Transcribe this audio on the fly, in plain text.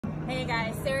Hey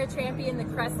guys, Sarah Trampy in the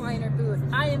Crestliner booth.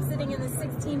 I am sitting in the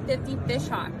 1650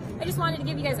 Fishhawk. I just wanted to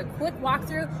give you guys a quick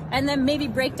walkthrough and then maybe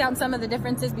break down some of the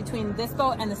differences between this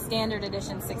boat and the standard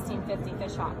edition 1650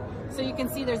 Fishhawk. So you can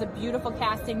see there's a beautiful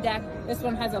casting deck. This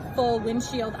one has a full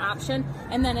windshield option.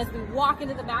 And then as we walk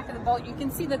into the back of the boat, you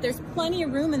can see that there's plenty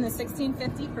of room in the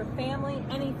 1650 for family,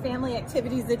 any family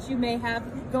activities that you may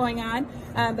have going on.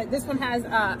 But this one has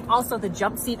also the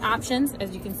jump seat options,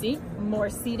 as you can see, more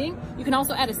seating. You can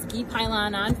also add a ski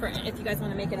pylon on for if you guys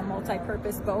want to make it a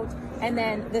multi-purpose boat. And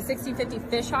then the 1650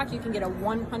 Fishhawk, you can get a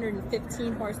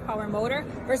 115 horsepower motor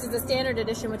versus the standard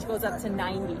edition, which goes up to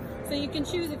 90. So you can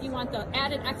choose if you want the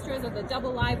added extras of the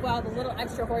double live well, the little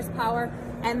extra horsepower,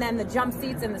 and then the jump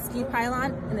seats and the ski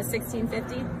pylon in the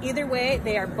 1650. Either way,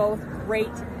 they are both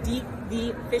great deep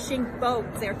V fishing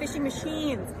boats. They are fishing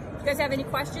machines. If you guys have any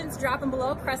questions, drop them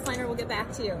below. Crestliner will get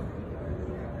back to you.